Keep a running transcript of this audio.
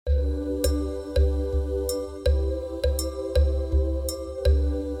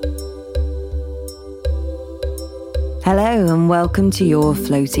Hello and welcome to Your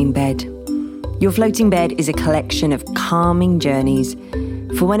Floating Bed. Your Floating Bed is a collection of calming journeys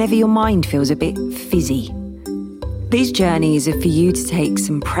for whenever your mind feels a bit fizzy. These journeys are for you to take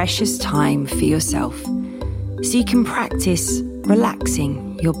some precious time for yourself so you can practice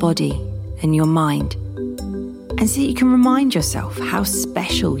relaxing your body and your mind, and so you can remind yourself how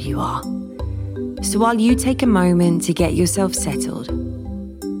special you are. So while you take a moment to get yourself settled,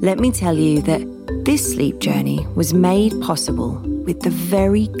 let me tell you that this sleep journey was made possible with the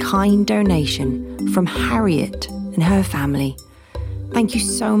very kind donation from Harriet and her family. Thank you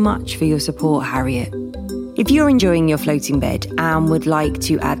so much for your support, Harriet. If you're enjoying Your Floating Bed and would like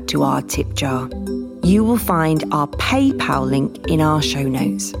to add to our tip jar, you will find our PayPal link in our show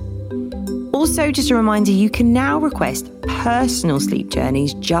notes. Also, just a reminder, you can now request personal sleep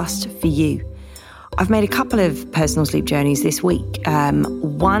journeys just for you. I've made a couple of personal sleep journeys this week.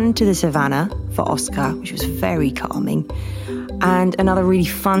 One to the savannah for Oscar, which was very calming, and another really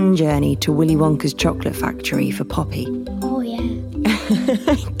fun journey to Willy Wonka's chocolate factory for Poppy. Oh,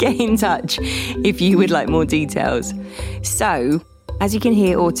 yeah. Get in touch if you would like more details. So, as you can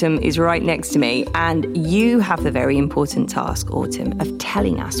hear, Autumn is right next to me, and you have the very important task, Autumn, of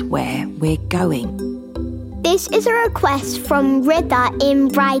telling us where we're going. This is a request from Rita in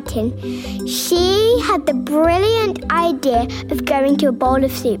Brighton. She had the brilliant idea of going to a bowl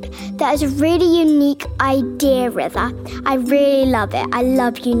of soup. That is a really unique idea, Rita. I really love it. I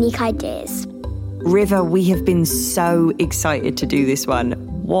love unique ideas. River, we have been so excited to do this one.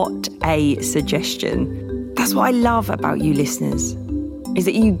 What a suggestion. That's what I love about you listeners, is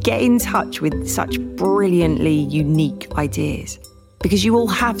that you get in touch with such brilliantly unique ideas, because you all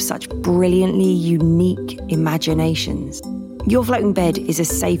have such brilliantly unique imaginations. Your Floating Bed is a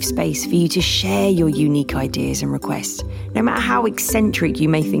safe space for you to share your unique ideas and requests, no matter how eccentric you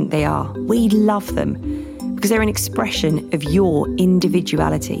may think they are. We love them because they're an expression of your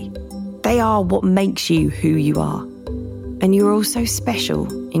individuality. They are what makes you who you are. And you're also special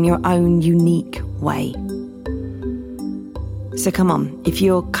in your own unique way. So come on, if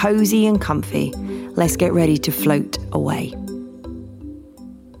you're cozy and comfy, let's get ready to float away.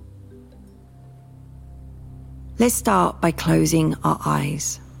 Let's start by closing our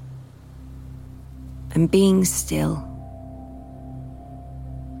eyes and being still,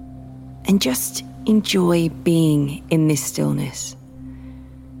 and just enjoy being in this stillness.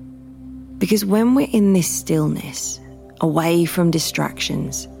 Because when we're in this stillness, away from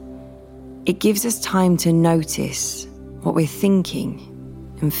distractions, it gives us time to notice what we're thinking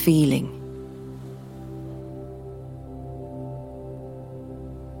and feeling.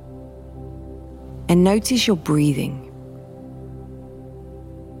 And notice your breathing.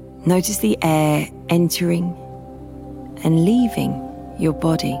 Notice the air entering and leaving your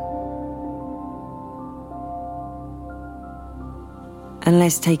body. And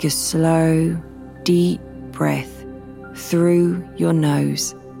let's take a slow, deep breath through your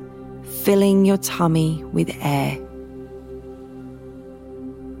nose, filling your tummy with air.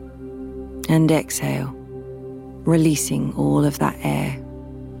 And exhale, releasing all of that air.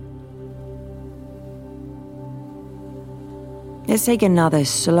 Let's take another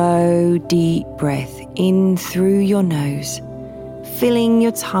slow, deep breath in through your nose, filling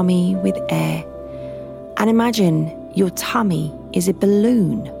your tummy with air. And imagine your tummy is a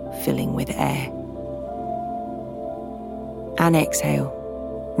balloon filling with air. And exhale,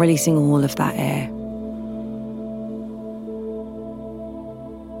 releasing all of that air.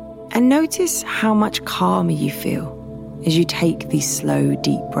 And notice how much calmer you feel as you take these slow,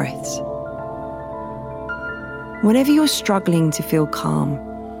 deep breaths. Whenever you're struggling to feel calm,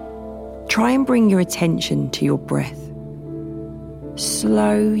 try and bring your attention to your breath.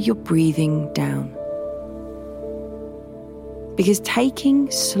 Slow your breathing down. Because taking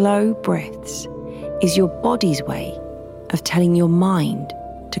slow breaths is your body's way of telling your mind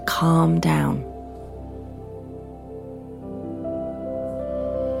to calm down.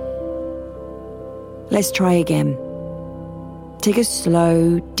 Let's try again. Take a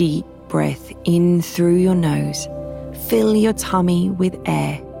slow, deep breath in through your nose. Fill your tummy with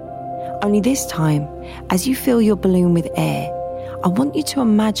air. Only this time, as you fill your balloon with air, I want you to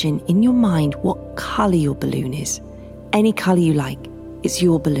imagine in your mind what colour your balloon is. Any colour you like, it's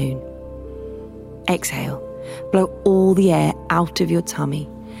your balloon. Exhale, blow all the air out of your tummy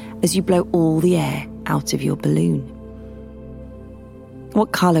as you blow all the air out of your balloon.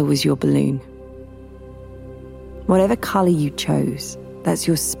 What colour was your balloon? Whatever colour you chose, that's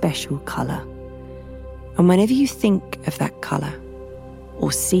your special colour. And whenever you think of that colour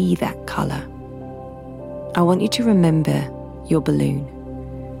or see that colour, I want you to remember your balloon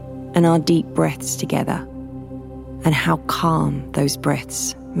and our deep breaths together and how calm those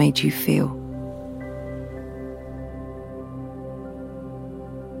breaths made you feel.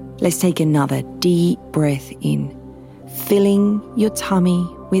 Let's take another deep breath in, filling your tummy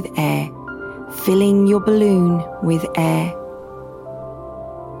with air, filling your balloon with air.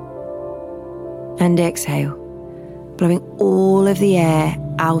 And exhale, blowing all of the air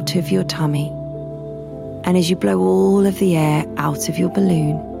out of your tummy. And as you blow all of the air out of your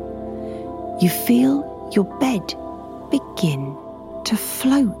balloon, you feel your bed begin to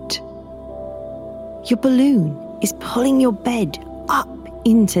float. Your balloon is pulling your bed up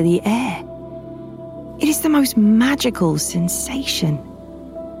into the air. It is the most magical sensation.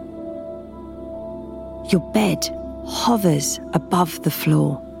 Your bed hovers above the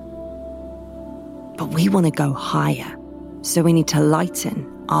floor. But we want to go higher, so we need to lighten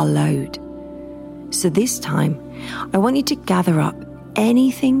our load. So this time, I want you to gather up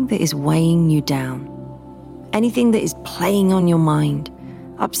anything that is weighing you down, anything that is playing on your mind,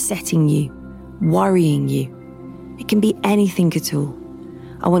 upsetting you, worrying you. It can be anything at all.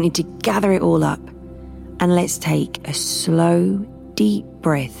 I want you to gather it all up, and let's take a slow, deep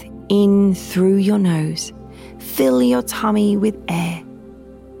breath in through your nose. Fill your tummy with air.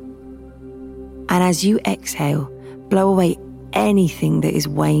 And as you exhale, blow away anything that is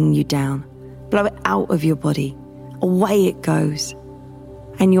weighing you down. Blow it out of your body. Away it goes.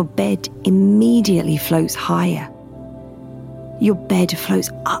 And your bed immediately floats higher. Your bed floats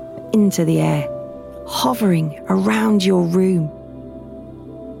up into the air, hovering around your room.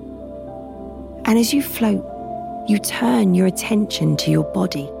 And as you float, you turn your attention to your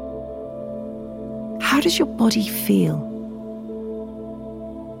body. How does your body feel?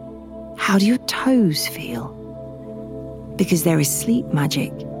 How do your toes feel? Because there is sleep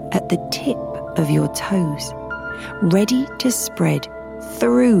magic at the tip of your toes, ready to spread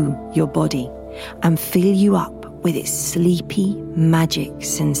through your body and fill you up with its sleepy magic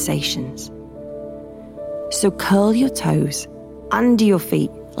sensations. So curl your toes under your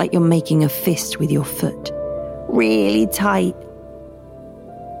feet like you're making a fist with your foot, really tight,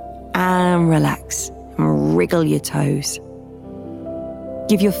 and relax and wriggle your toes.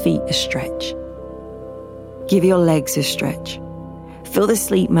 Give your feet a stretch. Give your legs a stretch. Feel the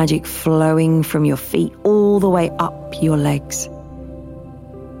sleep magic flowing from your feet all the way up your legs.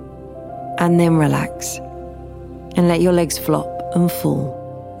 And then relax and let your legs flop and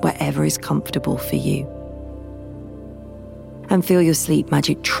fall wherever is comfortable for you. And feel your sleep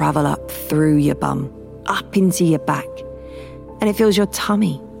magic travel up through your bum, up into your back, and it fills your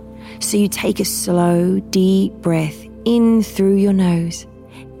tummy. So you take a slow, deep breath in through your nose,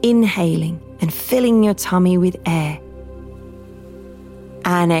 inhaling and filling your tummy with air.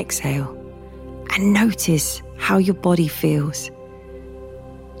 And exhale, and notice how your body feels.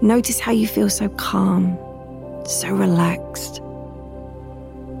 Notice how you feel so calm, so relaxed.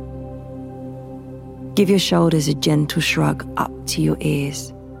 Give your shoulders a gentle shrug up to your ears.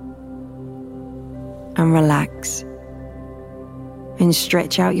 And relax. And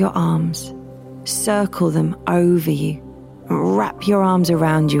stretch out your arms, circle them over you, and wrap your arms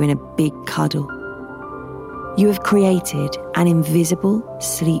around you in a big cuddle. You have created an invisible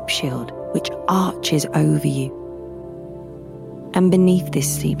sleep shield which arches over you. And beneath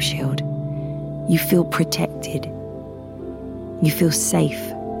this sleep shield, you feel protected. You feel safe.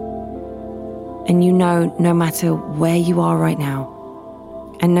 And you know, no matter where you are right now,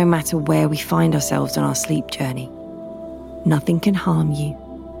 and no matter where we find ourselves on our sleep journey, nothing can harm you.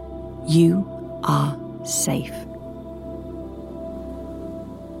 You are safe.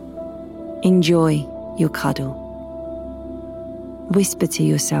 Enjoy your cuddle. Whisper to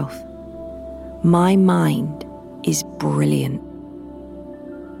yourself, "My mind is brilliant."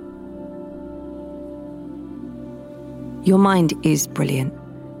 Your mind is brilliant,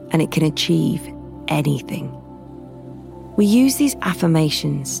 and it can achieve anything. We use these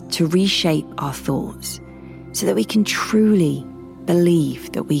affirmations to reshape our thoughts so that we can truly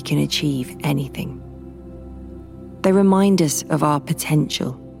believe that we can achieve anything. They remind us of our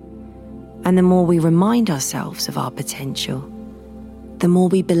potential, and the more we remind ourselves of our potential, the more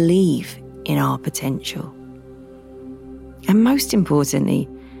we believe in our potential. And most importantly,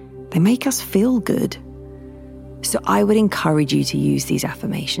 they make us feel good. So I would encourage you to use these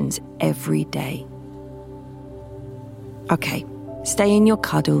affirmations every day. Okay, stay in your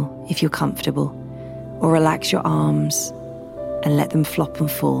cuddle if you're comfortable, or relax your arms and let them flop and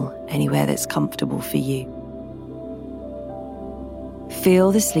fall anywhere that's comfortable for you.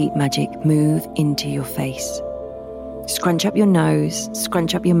 Feel the sleep magic move into your face. Scrunch up your nose,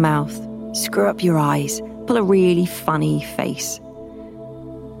 scrunch up your mouth, screw up your eyes, pull a really funny face.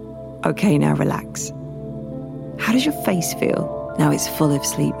 Okay, now relax. How does your face feel now it's full of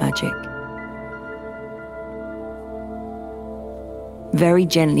sleep magic? Very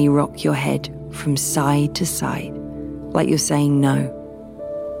gently rock your head from side to side, like you're saying no,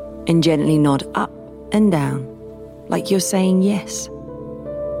 and gently nod up and down, like you're saying yes.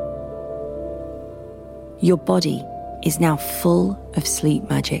 Your body is now full of sleep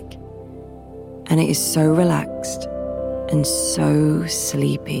magic, and it is so relaxed and so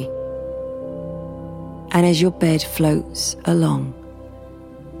sleepy. And as your bed floats along,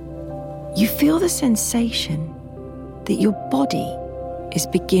 you feel the sensation that your body is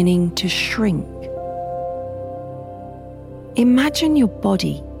beginning to shrink. Imagine your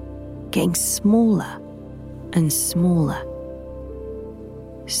body getting smaller and smaller,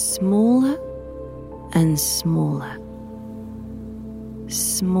 smaller and smaller,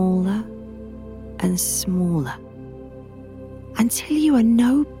 smaller and smaller, until you are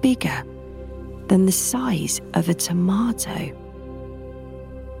no bigger than the size of a tomato.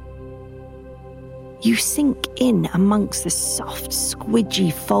 You sink in amongst the soft,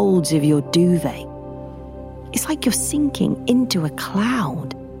 squidgy folds of your duvet. It's like you're sinking into a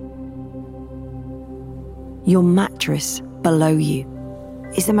cloud. Your mattress below you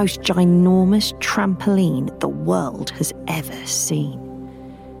is the most ginormous trampoline the world has ever seen.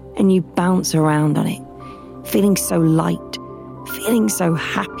 And you bounce around on it, feeling so light, feeling so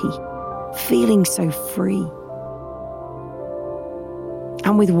happy, feeling so free.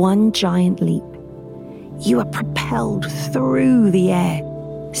 And with one giant leap, you are propelled through the air,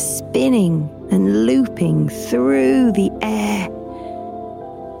 spinning and looping through the air,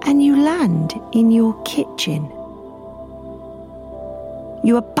 and you land in your kitchen.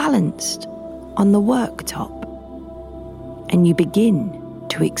 You are balanced on the worktop, and you begin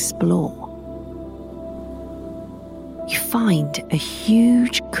to explore. You find a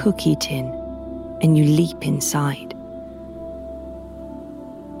huge cookie tin, and you leap inside.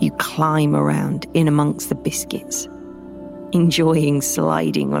 You climb around in amongst the biscuits, enjoying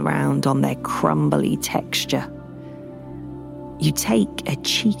sliding around on their crumbly texture. You take a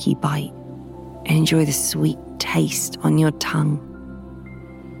cheeky bite and enjoy the sweet taste on your tongue.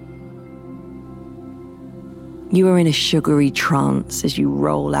 You are in a sugary trance as you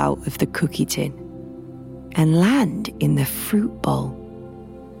roll out of the cookie tin and land in the fruit bowl.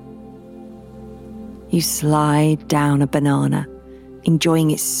 You slide down a banana,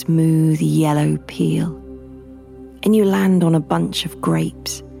 enjoying its smooth yellow peel, and you land on a bunch of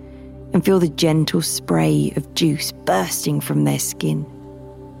grapes and feel the gentle spray of juice bursting from their skin.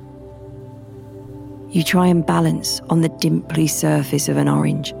 You try and balance on the dimply surface of an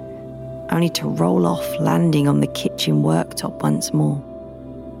orange, only to roll off, landing on the kitchen worktop once more.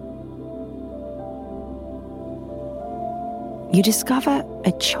 You discover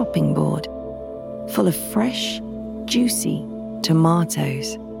a chopping board full of fresh, juicy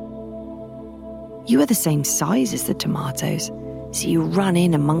tomatoes. You are the same size as the tomatoes, so you run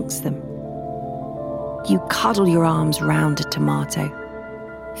in amongst them. You cuddle your arms round a tomato,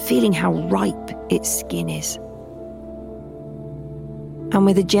 feeling how ripe its skin is. And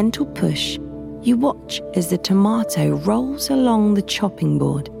with a gentle push, you watch as the tomato rolls along the chopping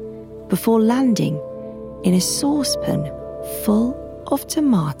board before landing in a saucepan full of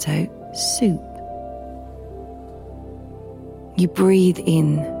tomato soup. You breathe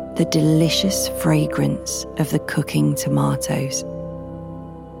in the delicious fragrance of the cooking tomatoes.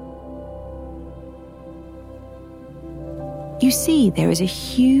 You see there is a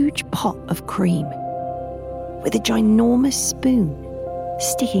huge pot of cream with a ginormous spoon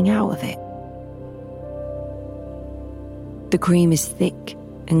sticking out of it. The cream is thick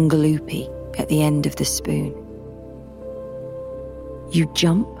and gloopy at the end of the spoon. You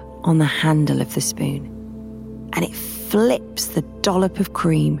jump on the handle of the spoon, and it flips the dollop of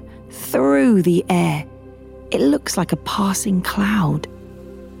cream through the air. It looks like a passing cloud,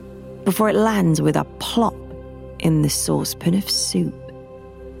 before it lands with a plop in the saucepan of soup.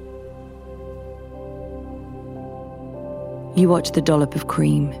 You watch the dollop of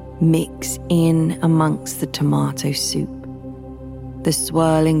cream mix in amongst the tomato soup, the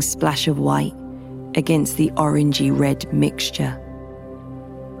swirling splash of white against the orangey red mixture.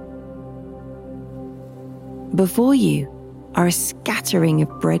 Before you are a scattering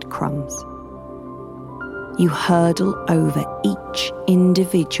of breadcrumbs. You hurdle over each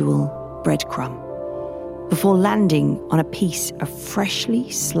individual breadcrumb before landing on a piece of freshly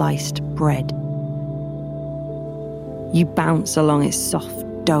sliced bread. You bounce along its soft,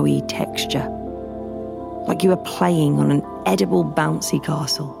 doughy texture, like you are playing on an edible bouncy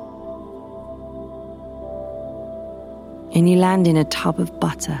castle. And you land in a tub of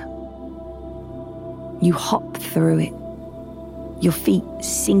butter. You hop through it, your feet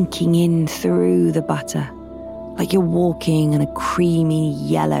sinking in through the butter, like you're walking on a creamy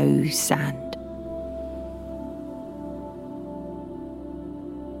yellow sand.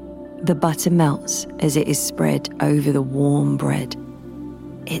 The butter melts as it is spread over the warm bread.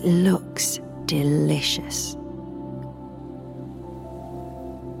 It looks delicious.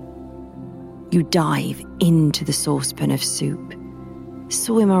 You dive into the saucepan of soup,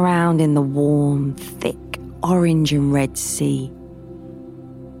 swim around in the warm, thick orange and red sea.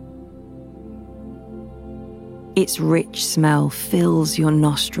 Its rich smell fills your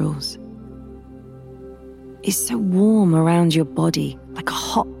nostrils. It's so warm around your body, like a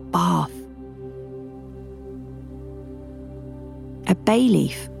hot bath. A bay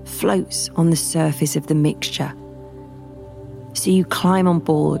leaf floats on the surface of the mixture, so you climb on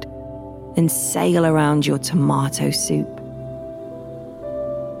board and sail around your tomato soup.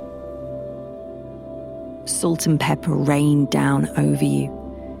 Salt and pepper rain down over you,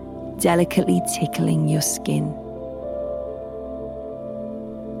 delicately tickling your skin.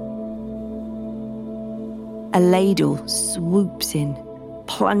 A ladle swoops in,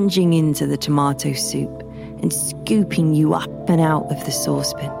 plunging into the tomato soup and scooping you up and out of the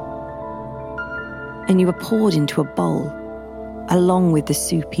saucepan. And you are poured into a bowl, along with the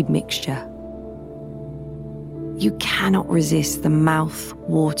soupy mixture. You cannot resist the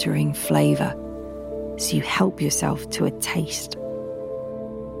mouth-watering flavour, so you help yourself to a taste.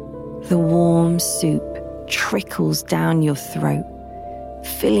 The warm soup trickles down your throat,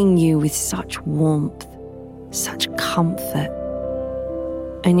 filling you with such warmth, such comfort.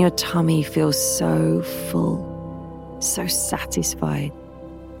 And your tummy feels so full, so satisfied.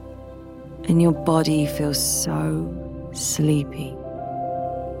 And your body feels so sleepy.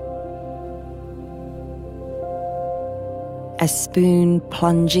 A spoon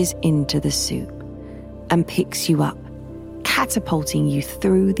plunges into the soup and picks you up, catapulting you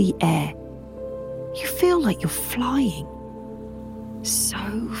through the air. You feel like you're flying,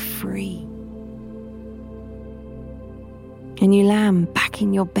 so free. And you land back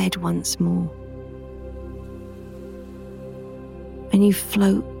in your bed once more. And you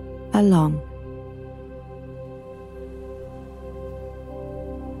float along.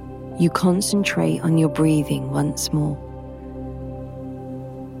 You concentrate on your breathing once more,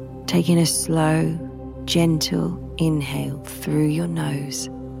 taking a slow, gentle inhale through your nose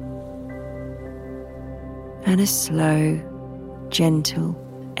and a slow, gentle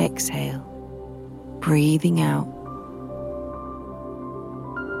exhale, breathing out.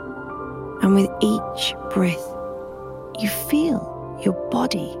 And with each breath, you feel your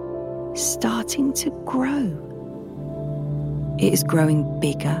body starting to grow. It is growing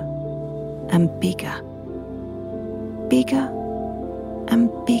bigger and bigger, bigger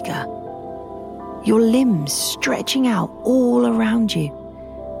and bigger. Your limbs stretching out all around you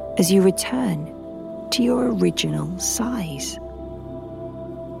as you return to your original size.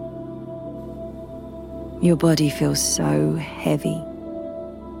 Your body feels so heavy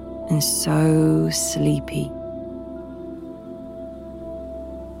and so sleepy.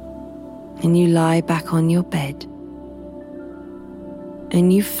 And you lie back on your bed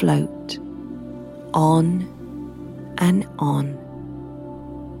and you float on and on,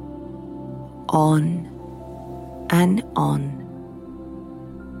 on and on,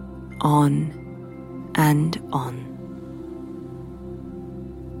 on and on,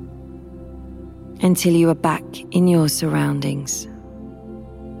 until you are back in your surroundings,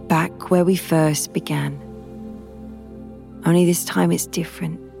 back where we first began. Only this time it's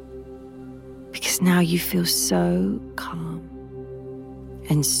different, because now you feel so calm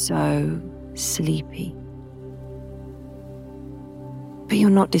and so sleepy. But you're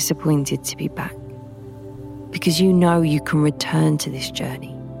not disappointed to be back, because you know you can return to this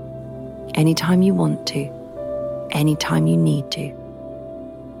journey anytime you want to, anytime you need to,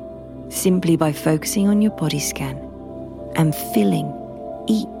 simply by focusing on your body scan and filling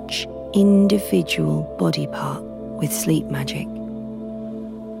each individual body part with sleep magic.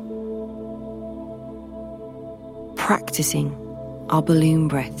 Practicing our balloon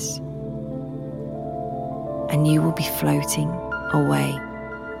breaths, and you will be floating away.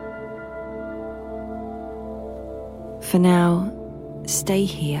 For now, stay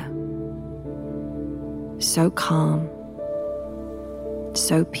here, so calm,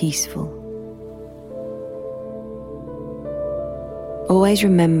 so peaceful. Always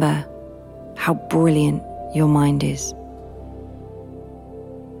remember how brilliant your mind is.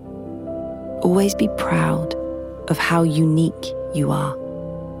 Always be proud of how unique you are.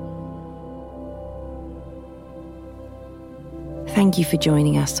 Thank you for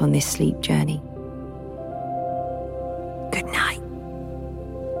joining us on this sleep journey.